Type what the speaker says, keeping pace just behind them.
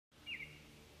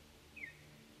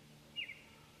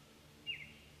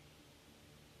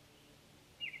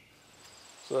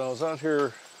So I was out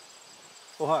here,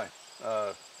 oh hi,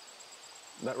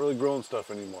 not really growing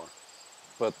stuff anymore,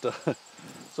 but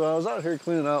so I was out here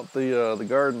cleaning out the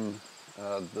garden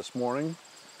this morning,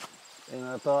 and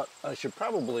I thought I should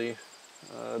probably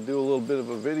do a little bit of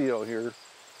a video here,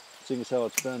 seeing as how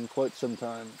it's been quite some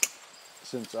time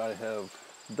since I have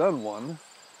done one.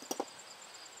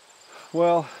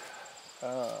 Well,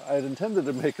 I had intended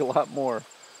to make a lot more,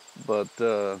 but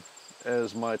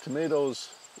as my tomatoes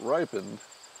ripened,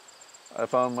 I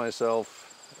found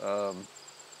myself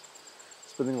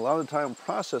spending a lot of time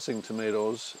processing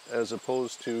tomatoes as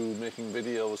opposed to making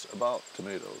videos about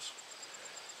tomatoes.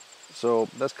 So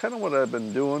that's kind of what I've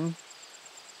been doing.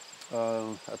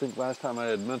 I think last time I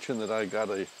had mentioned that I got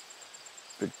a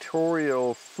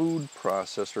Victorio food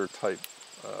processor type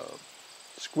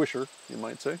squisher, you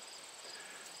might say.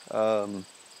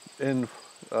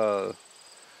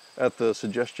 At the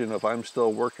suggestion of I'm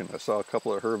Still Working, I saw a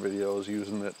couple of her videos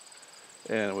using it,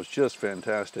 and it was just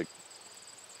fantastic.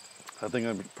 I think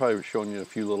I'm probably showing you a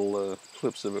few little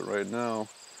clips of it right now.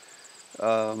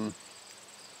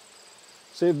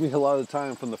 Saved me a lot of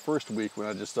time from the first week when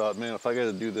I just thought, man, if I got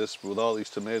to do this with all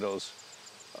these tomatoes,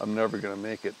 I'm never going to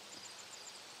make it.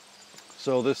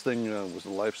 So this thing was a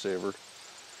lifesaver.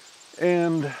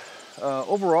 And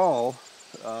overall,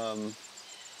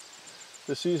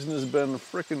 this season has been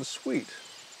freaking sweet.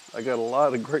 I got a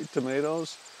lot of great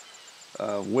tomatoes,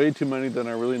 way too many than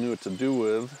I really knew what to do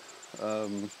with.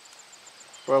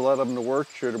 Brought a lot of them to work,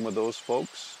 shared them with those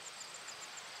folks.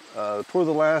 Toward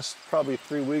the last probably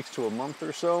 3 weeks to a month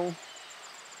or so,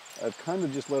 I've kind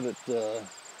of just let it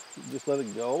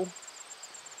go,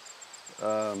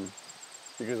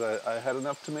 because I had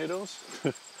enough tomatoes,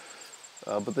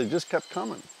 but they just kept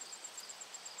coming.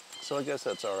 So I guess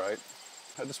that's all right.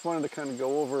 I just wanted to kind of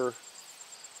go over,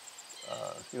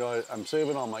 I'm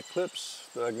saving all my clips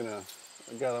that I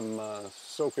got them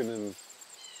soaking in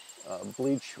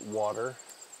bleach water,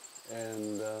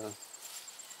 and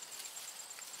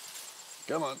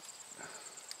come on,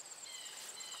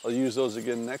 I'll use those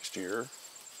again next year.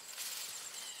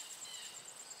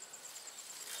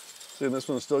 See, this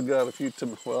one's still got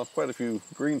quite a few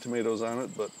green tomatoes on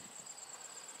it, but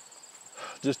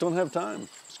just don't have time.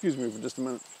 Excuse me for just a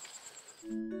minute.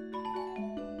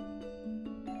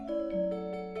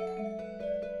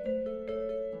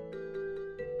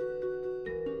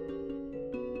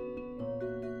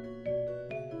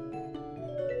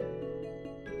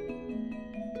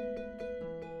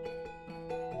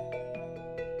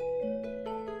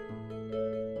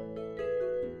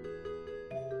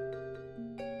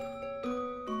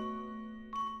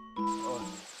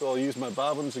 So I'll use my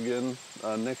bobbins again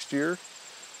next year.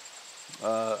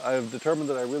 I've determined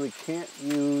that I really can't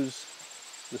use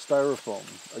the styrofoam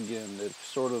again. It's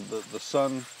sort of the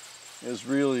sun has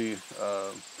really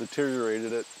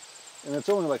deteriorated it, and it's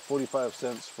only like 45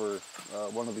 cents for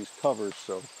one of these covers,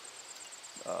 so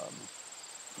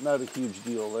not a huge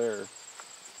deal there.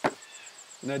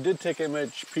 And I did take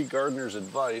MHP Gardener's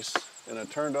advice, and I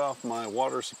turned off my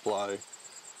water supply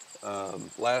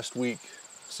last week.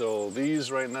 So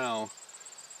these right now,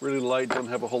 really light, don't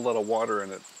have a whole lot of water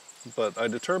in it. But I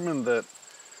determined that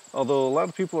although a lot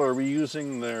of people are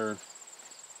reusing their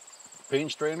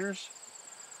paint strainers,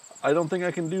 I don't think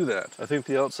I can do that. I think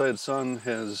the outside sun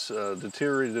has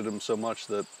deteriorated them so much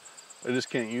that I just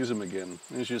can't use them again.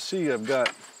 As you see, I've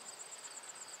got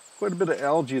quite a bit of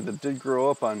algae that did grow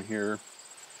up on here,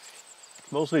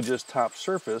 mostly just top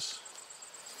surface.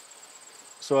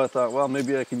 So I thought, well,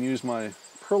 maybe I can use my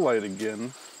perlite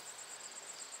again.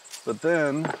 But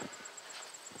then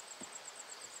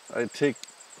I take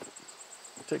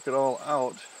it all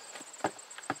out,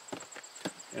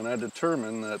 and I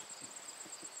determine that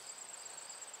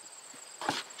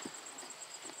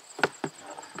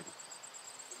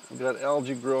I've got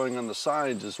algae growing on the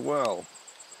sides as well.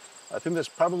 I think that's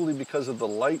probably because of the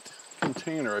light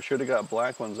container. I should have got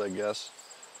black ones, I guess.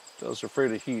 I was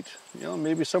afraid of heat. You know,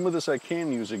 maybe some of this I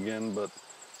can use again, but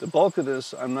the bulk of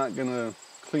this I'm not going to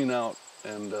clean out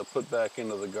and put back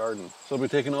into the garden. So I'll be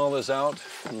taking all this out.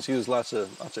 You can see there's lots of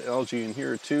algae in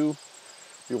here too.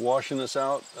 Be washing this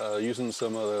out, using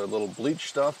some of the little bleach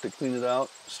stuff to clean it out,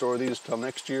 store these till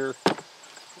next year,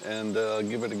 and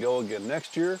give it a go again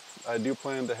next year. I do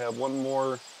plan to have one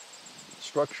more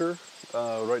structure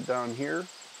right down here.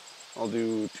 I'll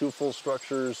do 2 full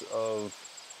structures of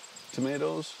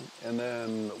tomatoes, and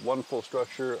then 1 full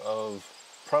structure of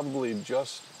probably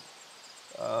just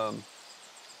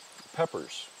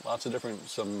peppers. Lots of different,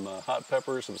 some hot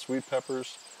peppers, some sweet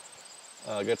peppers.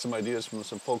 Got some ideas from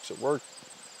some folks at work.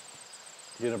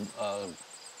 Get a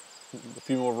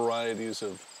few more varieties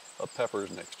of of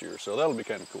peppers next year. So that'll be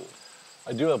kind of cool.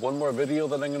 I do have one more video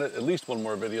that I'm gonna, at least one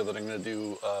more video that I'm gonna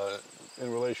do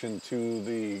in relation to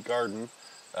the garden.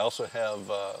 I also have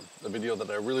a video that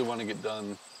I really want to get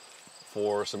done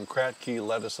for some Kratky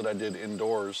lettuce that I did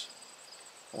indoors.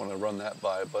 I want to run that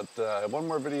by, but I have one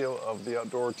more video of the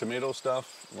outdoor tomato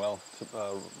stuff, well,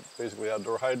 basically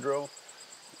outdoor hydro,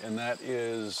 and that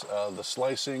is the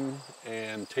slicing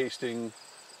and tasting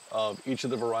of each of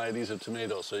the varieties of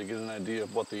tomatoes, so you get an idea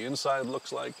of what the inside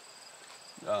looks like.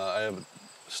 I have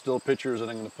still pictures that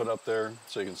I'm going to put up there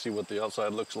so you can see what the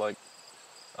outside looks like,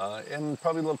 and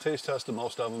probably a little taste test of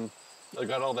most of them. I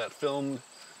got all that filmed.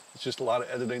 It's just a lot of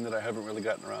editing that I haven't really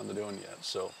gotten around to doing yet.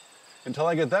 So until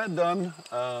I get that done,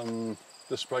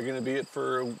 this is probably going to be it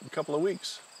for a couple of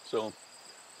weeks. So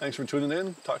thanks for tuning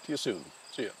in. Talk to you soon.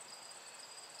 See ya.